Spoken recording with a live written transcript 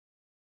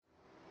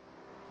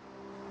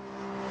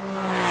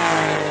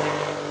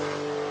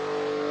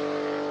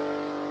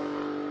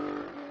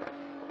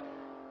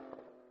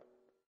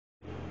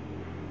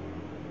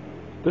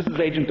This is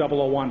Agent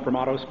 001 from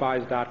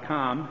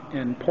Autospies.com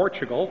in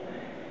Portugal,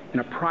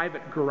 in a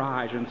private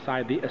garage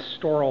inside the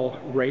Estoril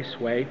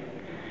Raceway,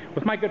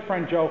 with my good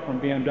friend Joe from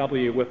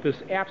BMW with this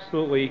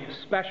absolutely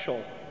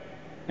special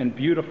and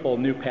beautiful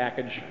new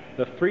package,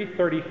 the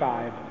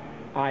 335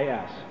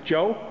 IS.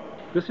 Joe,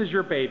 this is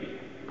your baby.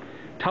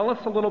 Tell us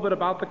a little bit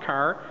about the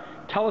car,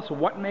 tell us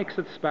what makes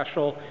it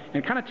special,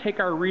 and kind of take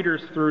our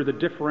readers through the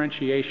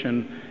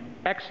differentiation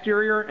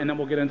exterior, and then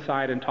we'll get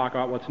inside and talk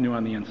about what's new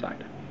on the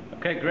inside.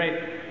 Okay, great.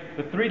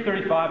 The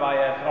 335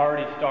 IS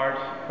already starts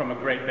from a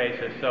great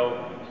basis. So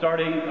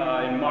starting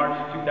in March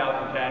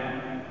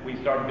 2010, we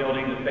started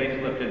building the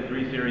facelifted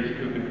 3 Series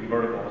Coupe and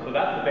convertible. So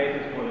that's the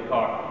basis for the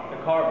car.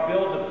 The car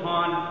builds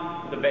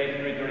upon the base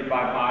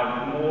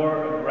 335i with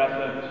more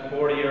aggressive,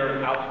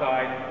 sportier,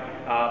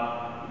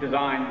 outside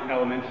design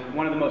elements.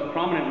 One of the most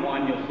prominent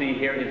one you'll see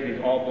here is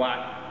these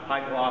all-black,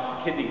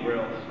 high-gloss kidney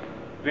grills.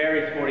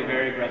 Very sporty,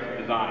 very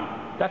aggressive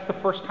design. That's the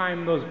first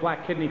time those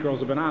black kidney grills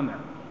have been on there.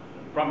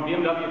 From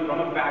BMW, from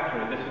a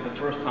factory, this is the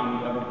first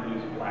time we've ever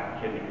produced black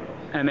kidney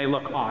grills. And they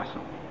look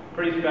awesome.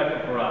 Pretty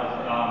special for us.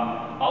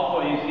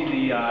 Also, you see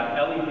the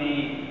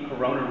LED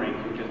Corona rings,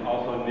 which is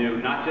also new,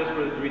 not just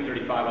for the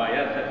 335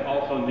 IS, that's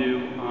also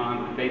new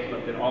on the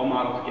facelift, and all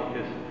models get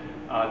this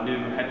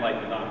new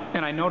headlight design.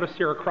 And I notice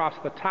here across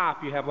the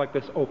top you have like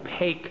this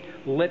opaque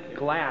lit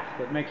glass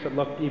that makes it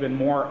look even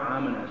more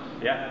ominous.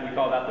 Yeah, we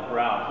call that the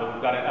brow. So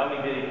we've got an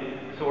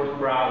LED source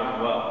brow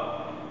as well.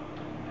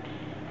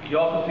 You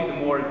also see the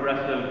more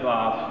aggressive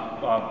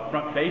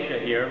front fascia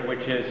here, which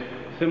is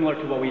similar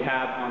to what we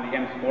have on the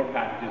M Sport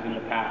packages in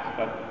the past,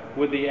 but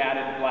with the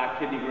added black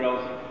kidney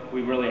grills,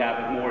 we really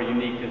have a more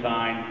unique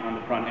design on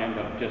the front end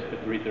of just the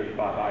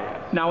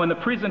 335 IS. Now in the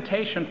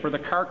presentation for the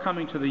car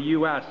coming to the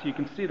US, you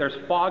can see there's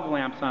fog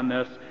lamps on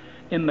this.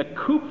 In the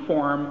coupe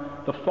form,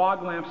 the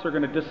fog lamps are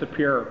going to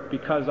disappear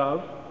because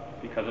of?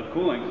 Because of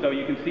cooling. So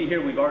you can see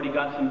here we've already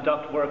got some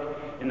duct work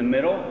in the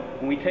middle.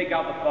 When we take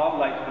out the fog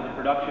lights for the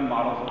production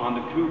models on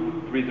the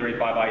Coupe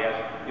 335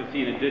 IS, you'll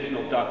see an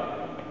additional duct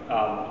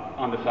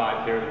on the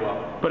sides here as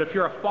well. But if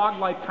you're a fog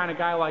light kind of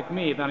guy like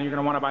me, then you're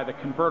going to want to buy the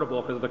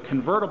convertible, because the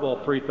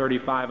convertible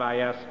 335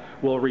 IS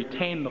will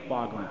retain the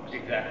fog lamps.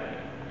 Exactly.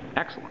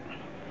 Excellent.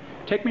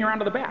 Take me around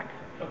to the back.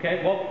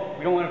 Okay, well,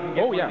 we don't want to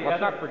forget. Oh yeah,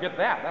 let's not forget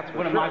that. That's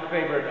one of my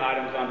favorite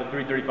items on the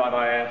 335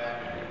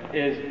 IS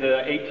is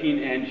the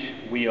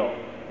 18-inch wheel.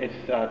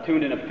 It's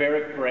tuned in a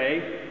ferric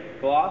gray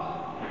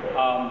gloss.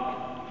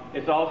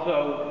 It's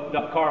also,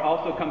 the car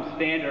also comes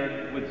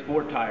standard with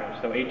sport tires,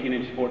 so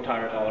 18-inch sport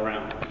tires all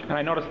around. And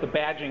I noticed the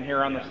badging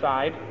here on the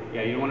side.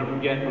 Yeah, you don't want to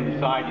forget on the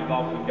side you've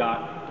also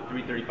got the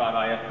 335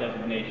 IS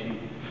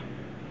designation.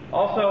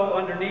 Also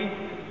underneath,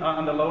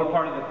 on the lower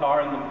part of the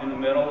car in the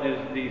middle, is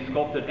the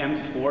sculpted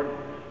M Sport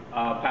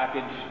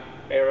package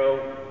aero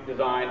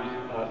designed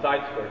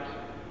side skirts.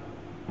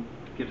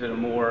 Gives it a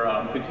more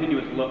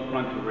continuous look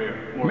front to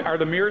rear. Are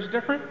the mirrors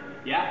different?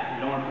 Yeah,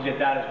 you don't want to forget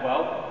that as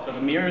well. So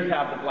the mirrors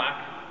have the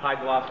black high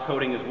gloss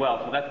coating as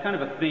well. So that's kind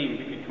of a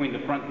theme between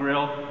the front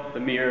grille, the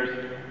mirrors,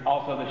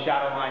 also the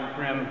shadow line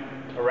trim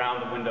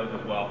around the windows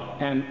as well.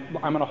 And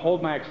I'm going to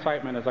hold my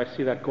excitement as I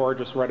see that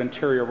gorgeous red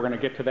interior. We're going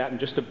to get to that in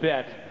just a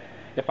bit.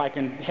 If I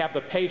can have the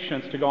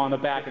patience to go on the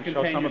back and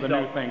show some of the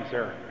new things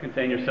here.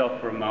 Contain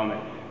yourself for a moment.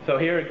 So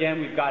here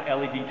again we've got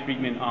LED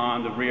treatment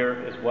on the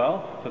rear as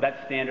well. So that's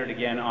standard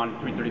again on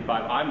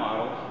 335i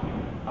models.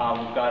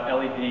 We've got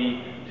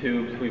LED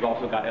tubes, we've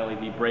also got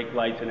LED brake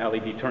lights and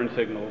LED turn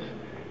signals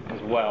as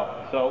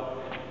well.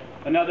 So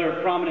another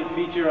prominent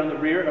feature on the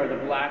rear are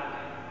the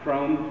black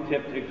chrome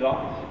tipped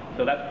exhausts.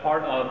 So that's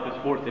part of the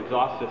sports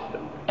exhaust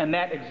system. And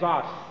that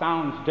exhaust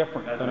sounds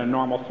different than a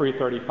normal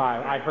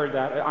 335. I heard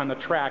that on the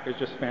track is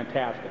just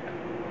fantastic.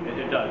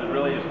 It does. It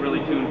really is really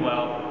tuned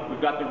well. We've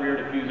got the rear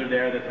diffuser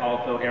there that's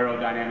also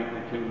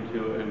aerodynamically tuned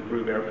to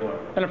improve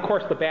airflow. And of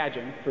course the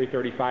badging,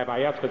 335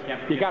 IS, because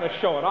you got to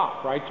show it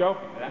off, right, Joe?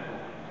 Exactly.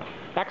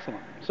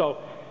 Excellent. So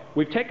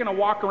we've taken a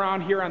walk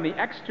around here on the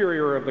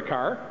exterior of the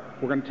car.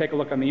 We're going to take a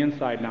look on the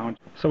inside now.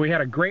 So we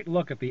had a great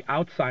look at the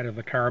outside of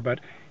the car, but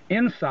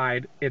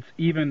inside it's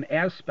even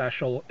as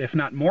special, if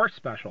not more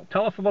special.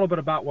 Tell us a little bit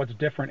about what's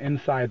different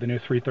inside the new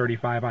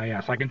 335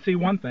 IS. I can see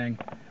one thing.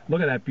 Look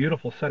at that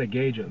beautiful set of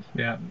gauges.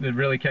 Yeah, it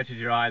really catches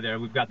your eye there.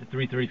 We've got the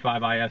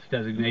 335 IS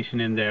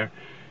designation in there,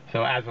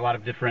 so it adds a lot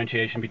of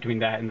differentiation between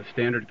that and the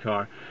standard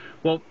car.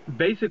 Well,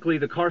 basically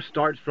the car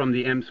starts from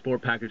the M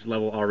Sport package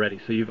level already,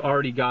 so you've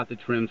already got the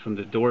trims from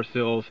the door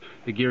sills,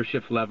 the gear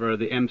shift lever,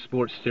 the M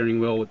Sport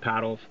steering wheel with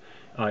paddles,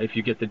 if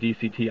you get the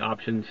DCT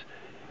options,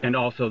 and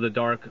also the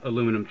dark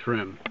aluminum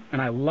trim.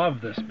 And I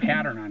love this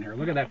pattern on here.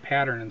 Look at that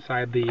pattern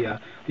inside the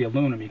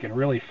aluminum. You can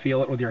really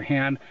feel it with your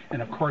hand,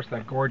 and of course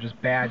that gorgeous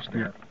badge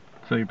there.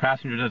 So your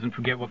passenger doesn't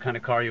forget what kind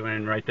of car you're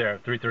in right there,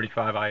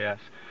 335 IS.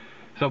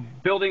 So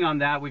building on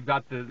that, we've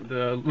got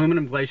the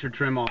aluminum glacier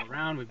trim all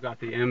around. We've got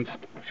the M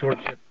short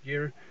shift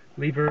gear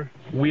lever.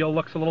 Wheel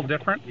looks a little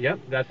different. Yep,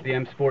 that's the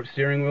M Sport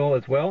steering wheel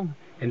as well.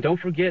 And don't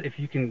forget, if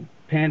you can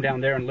pan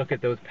down there and look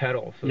at those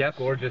pedals, those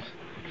gorgeous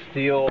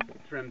steel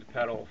trimmed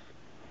pedals.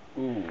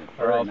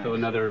 are also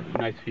another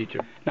nice feature.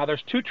 Now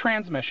there's two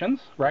transmissions,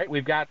 right?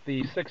 We've got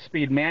the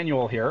 6-speed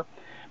manual here,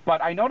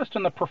 but I noticed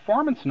in the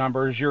performance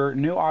numbers your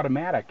new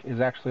automatic is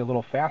actually a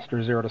little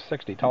faster, 0 to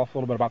 60. Tell us a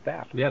little bit about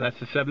that. Yeah, that's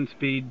the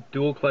 7-speed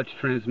dual clutch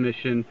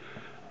transmission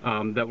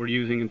that we're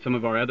using in some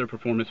of our other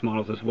performance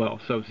models as well.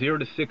 So 0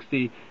 to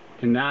 60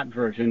 in that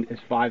version is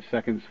 5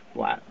 seconds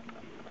flat.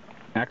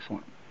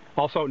 Excellent.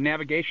 Also,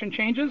 navigation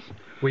changes?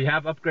 We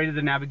have upgraded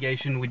the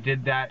navigation. We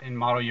did that in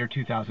model year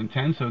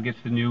 2010, so it gets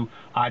the new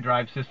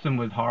iDrive system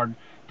with hard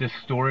disk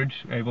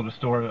storage, able to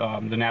store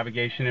the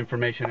navigation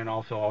information and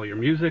also all your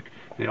music.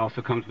 It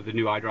also comes with the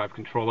new iDrive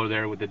controller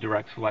there with the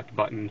direct select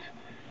buttons,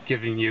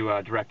 giving you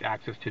direct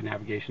access to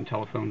navigation,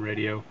 telephone,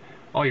 radio.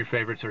 All your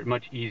favorites are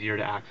much easier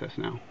to access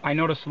now. I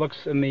noticed looks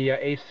in the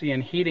AC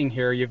and heating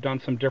here, you've done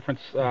some different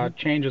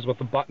changes with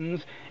the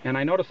buttons, and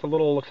I noticed a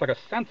little, looks like a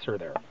sensor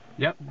there.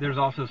 Yep, there's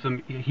also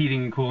some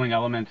heating and cooling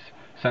elements,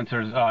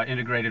 sensors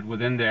integrated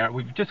within there.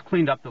 We've just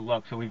cleaned up the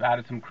look, so we've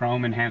added some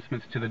chrome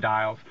enhancements to the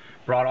dials,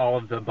 brought all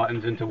of the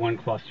buttons into one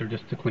cluster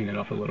just to clean it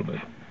up a little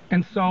bit.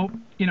 And so,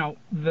 you know,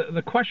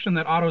 the question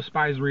that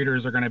AutoSpy's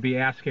readers are going to be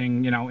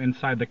asking, you know,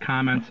 inside the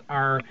comments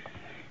are,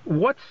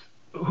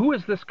 who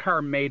is this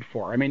car made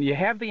for? I mean, you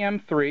have the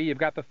M3, you've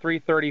got the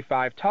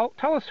 335. Tell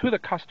us who the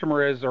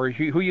customer is or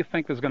who you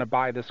think is going to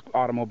buy this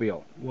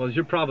automobile. Well, as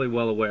you're probably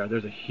well aware,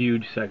 there's a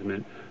huge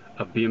segment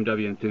of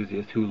BMW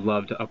enthusiasts who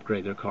love to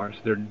upgrade their cars.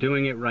 They're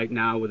doing it right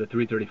now with a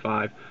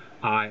 335i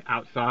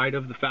outside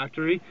of the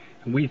factory,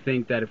 and we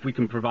think that if we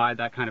can provide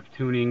that kind of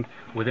tuning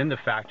within the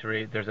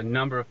factory, there's a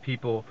number of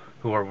people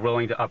who are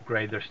willing to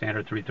upgrade their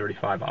standard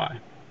 335i.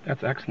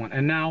 That's excellent.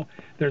 And now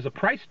there's a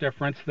price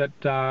difference that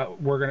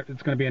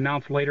it's going to be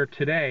announced later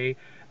today.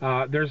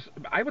 There's,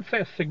 I would say,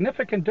 a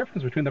significant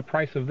difference between the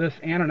price of this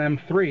and an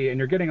M3, and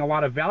you're getting a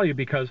lot of value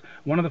because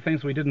one of the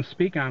things we didn't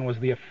speak on was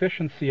the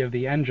efficiency of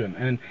the engine.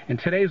 And in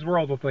today's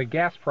world, with the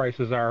gas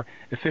prices are,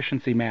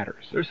 efficiency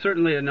matters. There's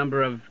certainly a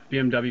number of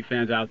BMW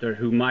fans out there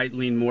who might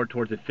lean more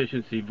towards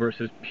efficiency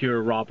versus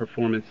pure raw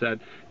performance that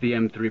the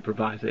M3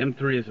 provides. The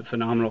M3 is a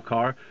phenomenal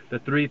car. The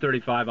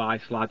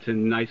 335i slots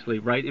in nicely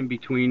right in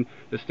between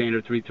the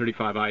standard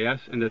 335IS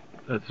and the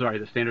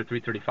standard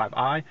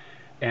 335i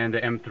and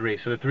the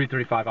M3. So the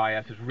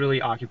 335IS is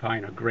really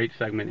occupying a great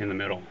segment in the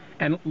middle.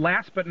 And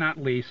last but not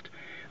least,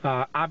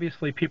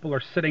 obviously people are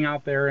sitting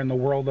out there in the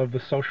world of the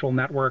social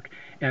network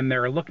and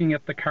they're looking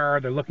at the car,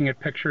 they're looking at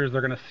pictures,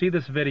 they're going to see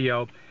this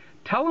video.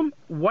 Tell them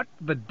what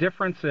the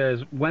difference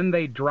is when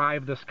they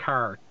drive this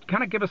car.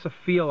 Kind of give us a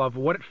feel of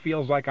what it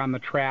feels like on the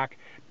track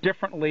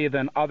differently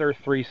than other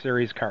 3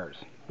 Series cars.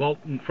 Well,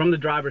 from the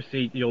driver's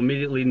seat, you'll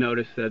immediately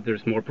notice that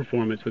there's more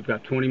performance. We've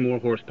got 20 more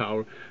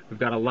horsepower. We've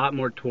got a lot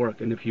more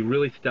torque, and if you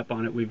really step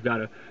on it, we've got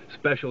a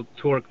special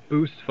torque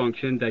boost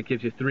function that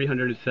gives you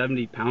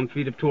 370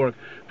 pound-feet of torque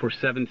for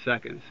 7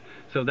 seconds.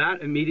 So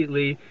that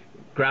immediately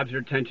grabs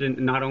your attention.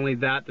 Not only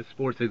that, the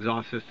sports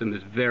exhaust system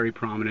is very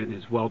prominent and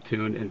is well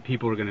tuned, and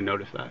people are going to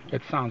notice that.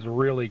 It sounds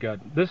really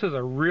good. This is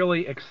a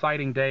really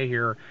exciting day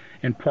here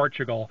in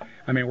Portugal.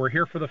 I mean, we're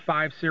here for the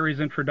 5 Series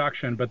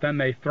introduction, but then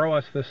they throw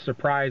us this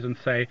surprise and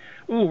say,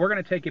 ooh, we're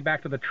going to take you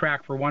back to the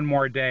track for one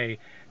more day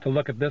to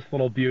look at this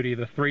little beauty,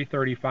 the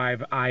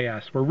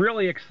 335IS. We're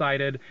really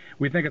excited.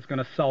 We think it's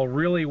going to sell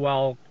really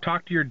well.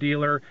 Talk to your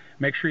dealer.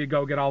 Make sure you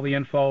go get all the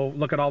info.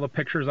 Look at all the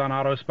pictures on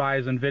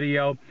AutoSpy's and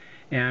video.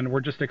 And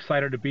we're just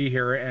excited to be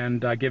here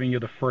and giving you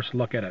the first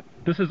look at it.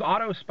 This is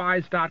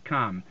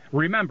autospies.com.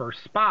 Remember,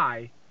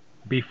 spy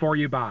before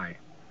you buy.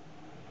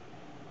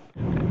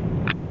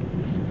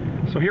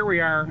 So here we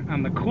are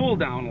on the cool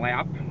down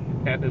lap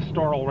at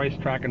Estoril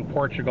Racetrack in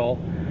Portugal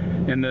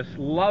in this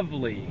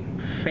lovely,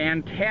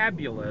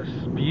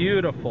 fantabulous,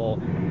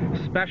 beautiful,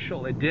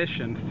 special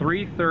edition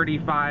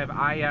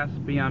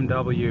 335IS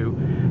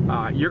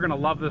BMW. You're going to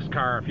love this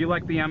car. If you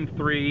like the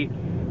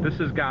M3, this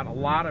has got a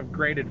lot of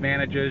great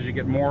advantages. You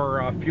get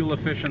more fuel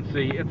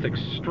efficiency. It's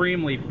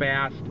extremely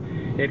fast.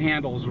 It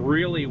handles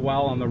really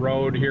well on the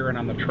road here and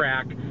on the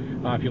track.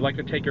 If you like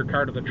to take your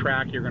car to the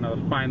track, you're going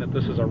to find that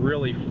this is a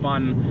really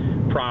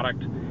fun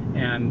product.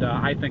 And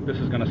I think this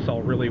is going to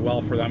sell really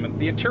well for them. And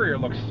the interior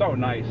looks so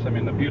nice. I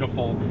mean, the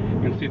beautiful,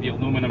 you can see the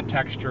aluminum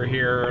texture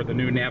here, the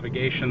new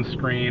navigation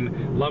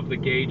screen. Love the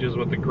gauges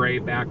with the gray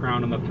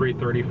background and the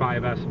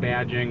 335S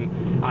badging,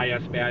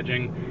 IS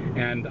badging.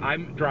 And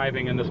I'm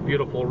driving in this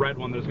beautiful red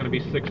one. There's going to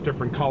be 6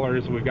 different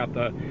colors. We've got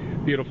the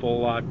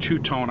beautiful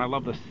two-tone. I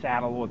love the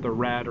saddle with the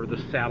red or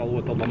the saddle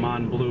with the Le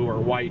Mans blue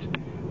or white.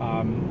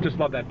 Just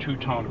love that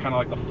two-tone, kind of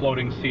like the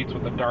floating seats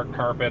with the dark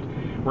carpet.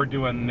 We're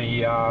doing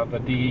the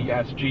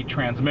DSG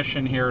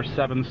transmission here,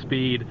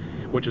 7-speed,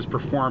 which is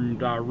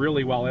performed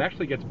really well. It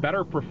actually gets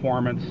better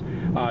performance,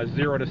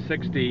 0 to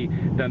 60,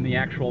 than the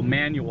actual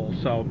manual.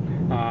 So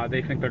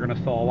they think they're going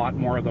to sell a lot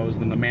more of those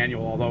than the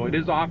manual. Although it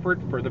is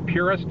offered for the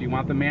purist, you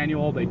want the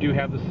manual. They do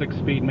have the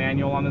 6-speed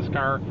manual on this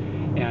car,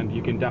 and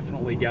you can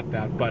definitely get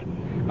that. But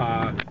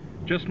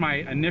just my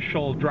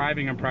initial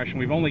driving impression,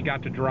 we've only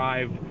got to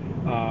drive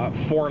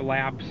 4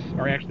 laps,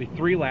 or actually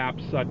 3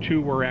 laps.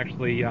 2 were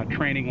actually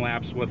training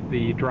laps with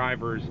the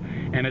drivers,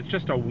 and it's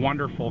just a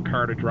wonderful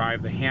car to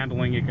drive. The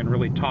handling, you can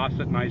really toss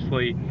it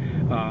nicely.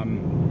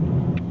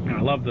 And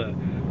I love the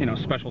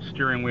special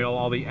steering wheel,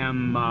 all the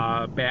M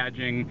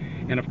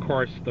badging, and of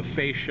course the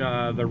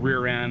fascia, the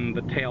rear end,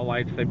 the tail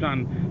lights. They've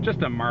done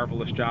just a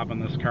marvelous job on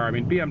this car. I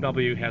mean,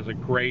 BMW has a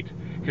great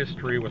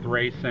history with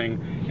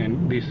racing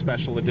and these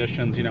special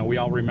editions. We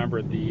all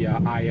remember the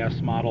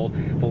IS model.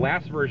 The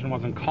last version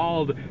wasn't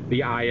called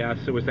the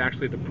IS, it was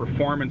actually the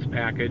performance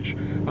package.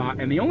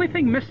 And the only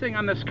thing missing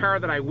on this car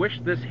that I wish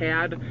this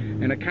had,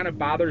 and it kind of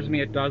bothers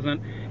me it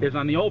doesn't, is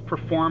on the old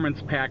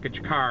performance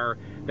package car,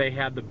 they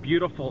had the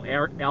beautiful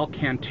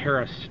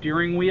Alcantara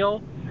steering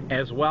wheel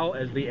as well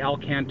as the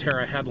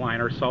Alcantara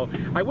headliner. So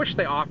I wish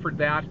they offered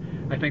that.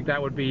 I think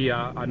that would be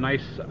a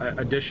nice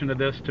addition to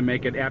this to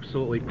make it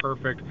absolutely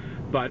perfect.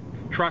 But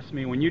trust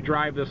me, when you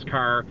drive this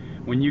car,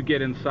 when you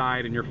get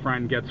inside and your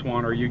friend gets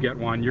one or you get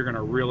one, you're going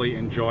to really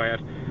enjoy it.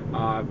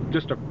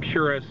 Just a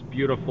purest,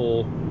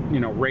 beautiful,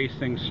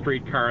 racing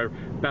street car,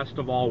 best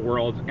of all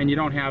worlds, and you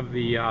don't have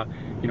the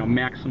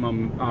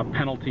maximum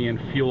penalty in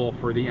fuel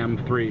for the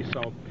M3.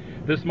 So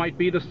this might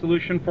be the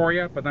solution for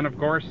you, but then of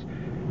course,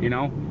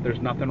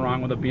 there's nothing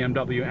wrong with a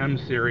BMW M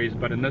Series,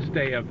 but in this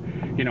day of,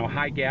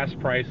 high gas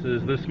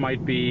prices, this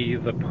might be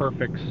the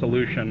perfect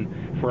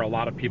solution for a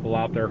lot of people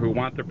out there who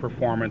want the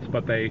performance,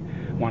 but they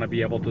want to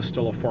be able to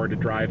still afford to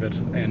drive it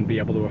and be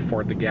able to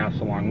afford the gas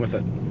along with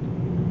it.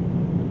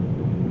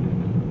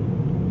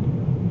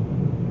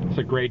 It's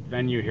a great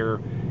venue here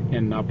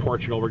in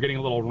Portugal. We're getting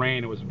a little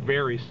rain. It was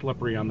very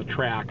slippery on the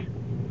track.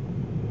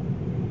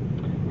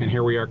 And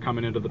here we are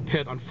coming into the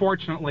pit.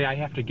 Unfortunately, I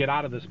have to get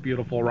out of this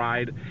beautiful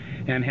ride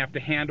and have to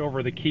hand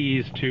over the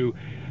keys to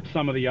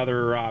some of the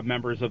other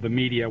members of the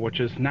media,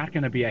 which is not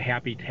going to be a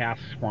happy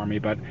task for me,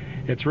 but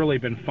it's really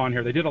been fun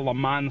here. They did a Le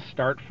Mans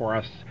start for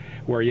us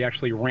where you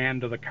actually ran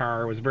to the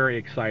car. It was very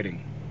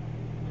exciting.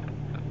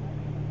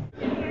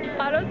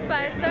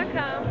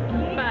 Autospice.com.